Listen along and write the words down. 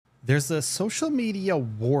There's a social media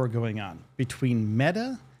war going on between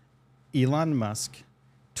Meta, Elon Musk,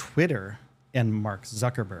 Twitter, and Mark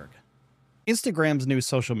Zuckerberg. Instagram's new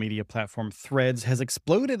social media platform, Threads, has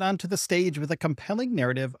exploded onto the stage with a compelling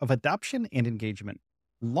narrative of adoption and engagement.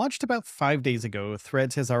 Launched about 5 days ago,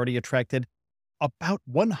 Threads has already attracted about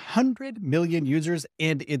 100 million users,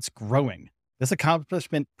 and it's growing. This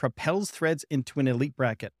accomplishment propels Threads into an elite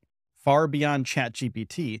bracket, far beyond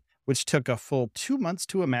ChatGPT, which took a full 2 months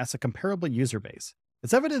to amass a comparable user base.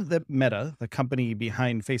 It's evident that Meta, the company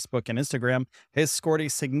behind Facebook and Instagram, has scored a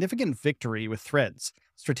significant victory with Threads,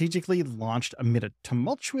 strategically launched amid a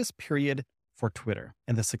tumultuous period for Twitter.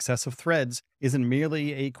 And the success of Threads isn't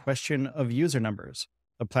merely a question of user numbers.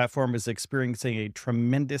 The platform is experiencing a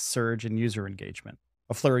tremendous surge in user engagement.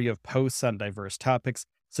 A flurry of posts on diverse topics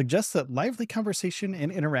suggests that lively conversation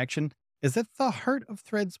and interaction is at the heart of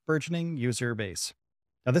Threads' burgeoning user base.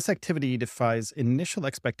 Now, this activity defies initial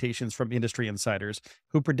expectations from industry insiders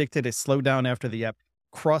who predicted a slowdown after the app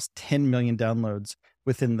crossed 10 million downloads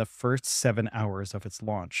within the first 7 hours of its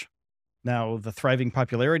launch. Now, the thriving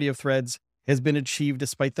popularity of Threads has been achieved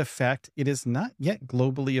despite the fact it is not yet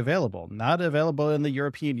globally available, not available in the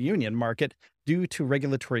European Union market due to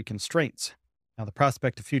regulatory constraints. Now, the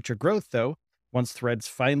prospect of future growth, though, once Threads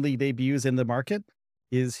finally debuts in the market,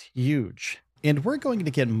 is huge. And we're going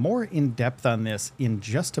to get more in depth on this in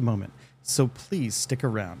just a moment, so please stick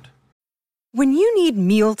around. When you need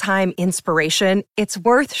mealtime inspiration, it's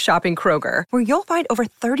worth shopping Kroger, where you'll find over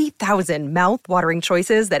 30,000 mouth-watering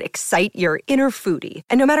choices that excite your inner foodie.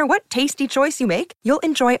 And no matter what tasty choice you make, you'll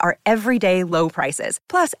enjoy our everyday low prices,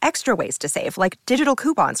 plus extra ways to save, like digital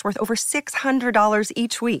coupons worth over $600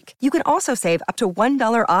 each week. You can also save up to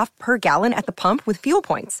 $1 off per gallon at the pump with fuel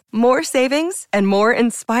points. More savings and more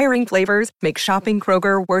inspiring flavors make shopping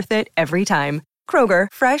Kroger worth it every time. Kroger,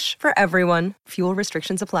 fresh for everyone. Fuel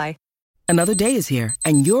restrictions apply. Another day is here,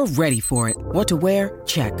 and you're ready for it. What to wear?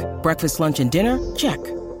 Check. Breakfast, lunch, and dinner? Check.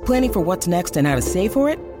 Planning for what's next and how to save for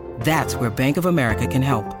it? That's where Bank of America can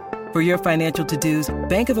help. For your financial to-dos,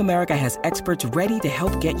 Bank of America has experts ready to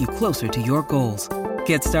help get you closer to your goals.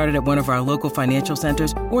 Get started at one of our local financial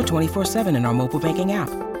centers or 24/7 in our mobile banking app.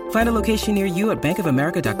 Find a location near you at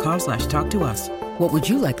bankofamerica.com/talktous. What would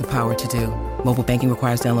you like the power to do? Mobile banking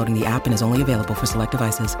requires downloading the app and is only available for select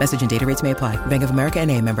devices. Message and data rates may apply. Bank of America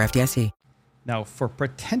N.A., member FDIC. Now, for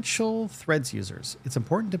potential Threads users, it's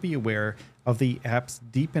important to be aware of the app's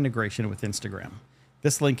deep integration with Instagram.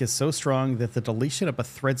 This link is so strong that the deletion of a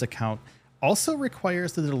Threads account also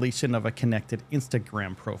requires the deletion of a connected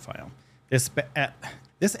Instagram profile. This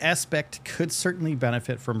aspect could certainly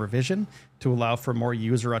benefit from revision to allow for more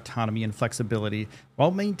user autonomy and flexibility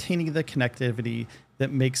while maintaining the connectivity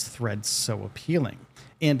that makes Threads so appealing.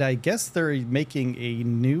 And I guess they're making a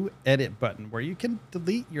new edit button where you can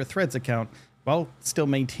delete your Threads account while still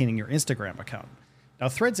maintaining your Instagram account. Now,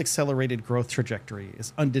 Threads' accelerated growth trajectory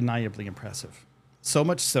is undeniably impressive. So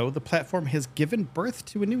much so, the platform has given birth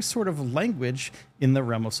to a new sort of language in the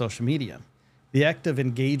realm of social media. The act of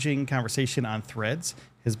engaging conversation on Threads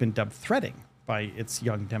has been dubbed threading by its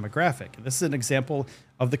young demographic. And this is an example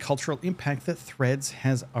of the cultural impact that Threads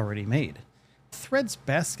has already made. Threads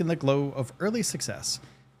bask in the glow of early success.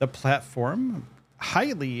 The platform,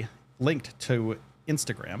 highly linked to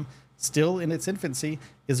Instagram, still in its infancy,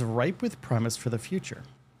 is ripe with promise for the future.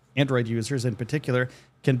 Android users in particular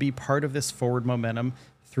can be part of this forward momentum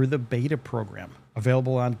through the beta program,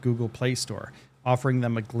 available on Google Play Store, offering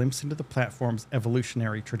them a glimpse into the platform's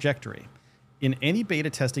evolutionary trajectory. In any beta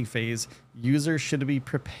testing phase, users should be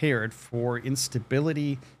prepared for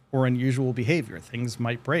instability or unusual behavior. Things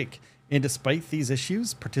might break. And despite these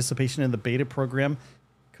issues, participation in the beta program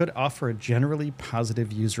could offer a generally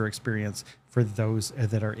positive user experience for those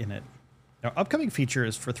that are in it. Now, upcoming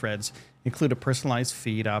features for Threads include a personalized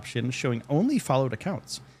feed option showing only followed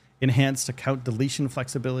accounts, enhanced account deletion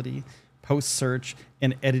flexibility, post search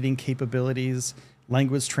and editing capabilities,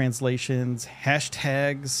 language translations,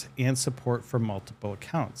 hashtags, and support for multiple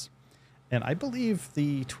accounts. And I believe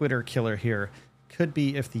the Twitter killer here could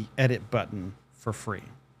be if the edit button for free.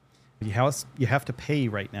 You have to pay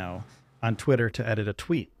right now on Twitter to edit a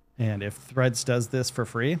tweet. And if Threads does this for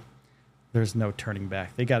free, there's no turning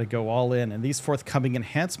back. They got to go all in. And these forthcoming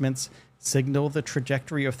enhancements signal the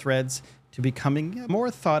trajectory of Threads to becoming a more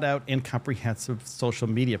thought out and comprehensive social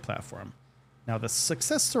media platform. Now, the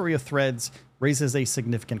success story of Threads raises a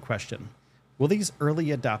significant question. Will these early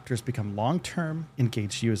adopters become long-term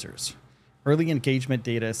engaged users? Early engagement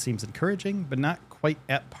data seems encouraging, but not quite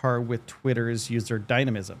at par with Twitter's user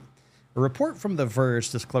dynamism. A report from The Verge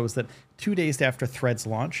disclosed that 2 days after Threads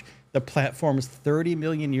launch, The platform's 30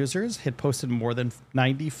 million users had posted more than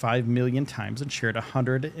 95 million times and shared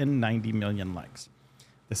 190 million likes.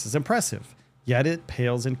 This is impressive, yet it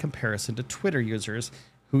pales in comparison to Twitter users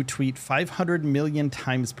who tweet 500 million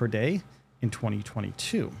times per day in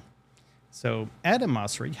 2022. So Adam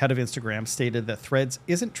Mosseri, head of Instagram, stated that Threads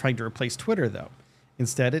isn't trying to replace Twitter, though.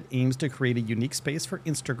 Instead, it aims to create a unique space for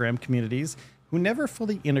Instagram communities who never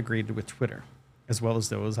fully integrated with Twitter, as well as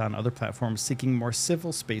those on other platforms seeking more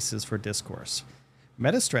civil spaces for discourse.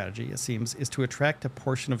 Meta's strategy, it seems, is to attract a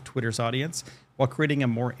portion of Twitter's audience while creating a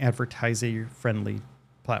more advertiser-friendly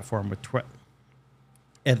platform with Twitter.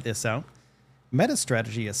 Edit this out. Meta's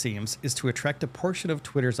strategy, it seems, is to attract a portion of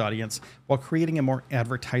Twitter's audience while creating a more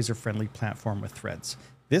advertiser-friendly platform with Threads.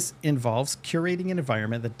 This involves curating an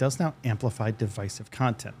environment that does not amplify divisive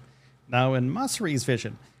content. Now, in Mosseri's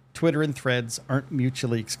vision, Twitter and Threads aren't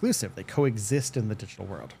mutually exclusive. They coexist in the digital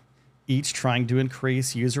world. Each trying to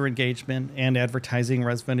increase user engagement and advertising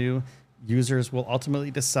revenue, users will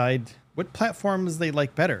ultimately decide what platforms they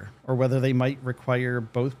like better, or whether they might require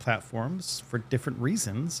both platforms for different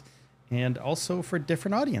reasons and also for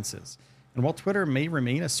different audiences. And while Twitter may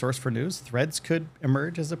remain a source for news, Threads could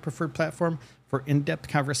emerge as a preferred platform for in-depth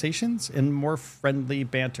conversations and more friendly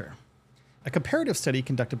banter. A comparative study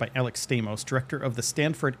conducted by Alex Stamos, director of the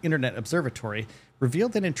Stanford Internet Observatory,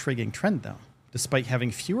 revealed an intriguing trend, though. Despite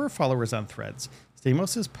having fewer followers on Threads,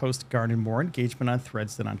 Stamos' posts garnered more engagement on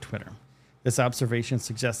Threads than on Twitter. This observation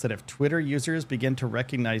suggests that if Twitter users begin to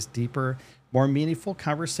recognize deeper, more meaningful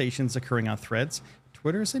conversations occurring on Threads,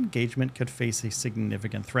 Twitter's engagement could face a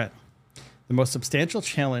significant threat. The most substantial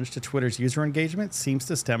challenge to Twitter's user engagement seems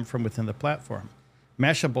to stem from within the platform.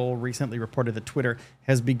 Mashable recently reported that Twitter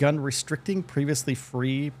has begun restricting previously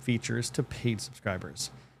free features to paid subscribers.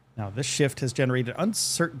 Now, this shift has generated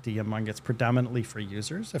uncertainty among its predominantly free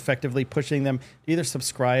users, effectively pushing them to either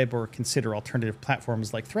subscribe or consider alternative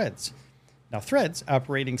platforms like Threads. Now, Threads,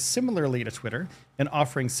 operating similarly to Twitter and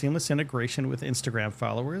offering seamless integration with Instagram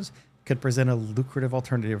followers, could present a lucrative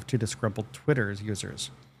alternative to disgruntled Twitter's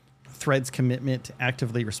users. Threads' commitment to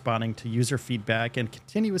actively responding to user feedback and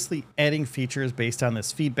continuously adding features based on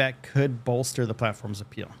this feedback could bolster the platform's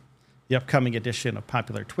appeal. The upcoming addition of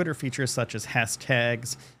popular Twitter features such as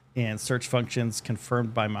hashtags and search functions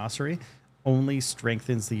confirmed by Mosseri only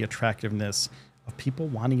strengthens the attractiveness of people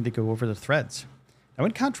wanting to go over to Threads. Now,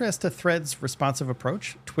 in contrast to Threads' responsive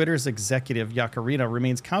approach, Twitter's executive Yaccarino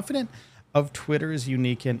remains confident of Twitter's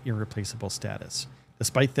unique and irreplaceable status.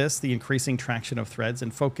 Despite this, the increasing traction of Threads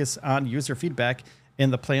and focus on user feedback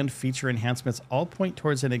and the planned feature enhancements all point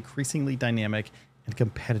towards an increasingly dynamic and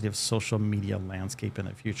competitive social media landscape in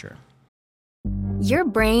the future. Your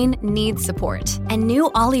brain needs support, and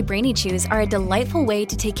new Ollie Brainy Chews are a delightful way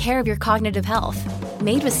to take care of your cognitive health.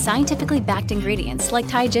 Made with scientifically backed ingredients like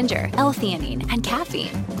Thai ginger, L-theanine, and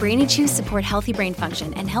caffeine, Brainy Chews support healthy brain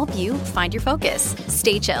function and help you find your focus,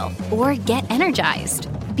 stay chill, or get energized.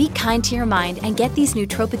 Be kind to your mind and get these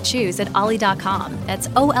nootropic chews at ollie.com. That's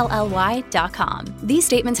OLLY.com. These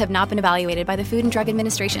statements have not been evaluated by the Food and Drug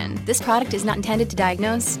Administration. This product is not intended to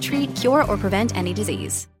diagnose, treat, cure, or prevent any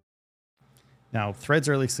disease. Now, Threads'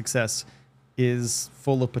 early success is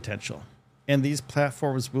full of potential, and these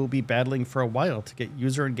platforms will be battling for a while to get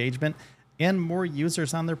user engagement and more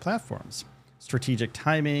users on their platforms. Strategic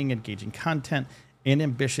timing, engaging content, and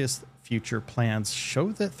ambitious future plans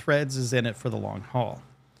show that Threads is in it for the long haul.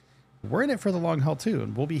 We're in it for the long haul, too,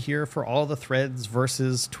 and we'll be here for all the Threads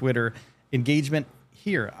versus Twitter engagement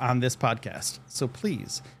here on this podcast. So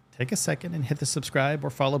please take a second and hit the subscribe or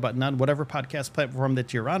follow button on whatever podcast platform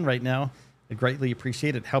that you're on right now. I greatly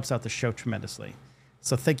appreciate it. It helps out the show tremendously.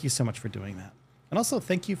 So thank you so much for doing that. And also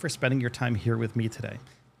thank you for spending your time here with me today.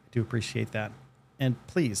 I do appreciate that. And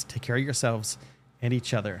please take care of yourselves and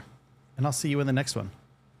each other. And I'll see you in the next one.